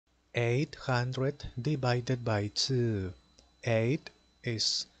800 divided by 2. 8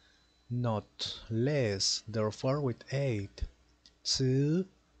 is not less, therefore with 8. 2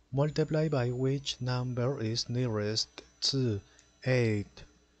 multiplied by which number is nearest to 8,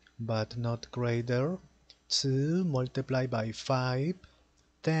 but not greater. 2 multiplied by 5,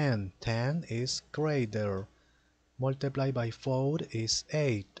 10. 10 is greater. Multiplied by 4 is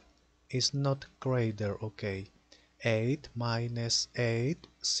 8. Is not greater, okay. 8 minus 8,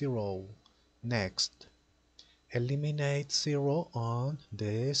 0. Next. Eliminate 0 on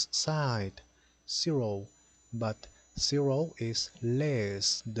this side. 0. But 0 is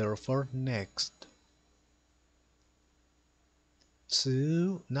less, therefore next.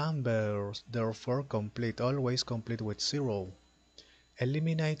 Two numbers, therefore complete, always complete with 0.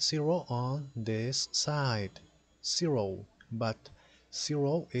 Eliminate 0 on this side. 0. But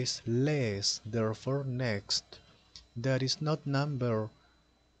 0 is less, therefore next. That is not number,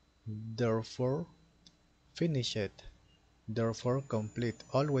 therefore finish it. Therefore complete,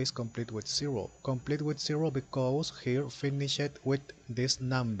 always complete with 0. Complete with 0 because here finish it with this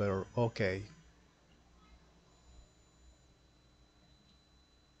number, okay.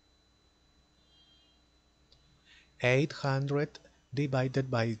 $800 divided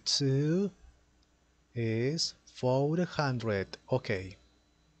by 2 is 400, okay.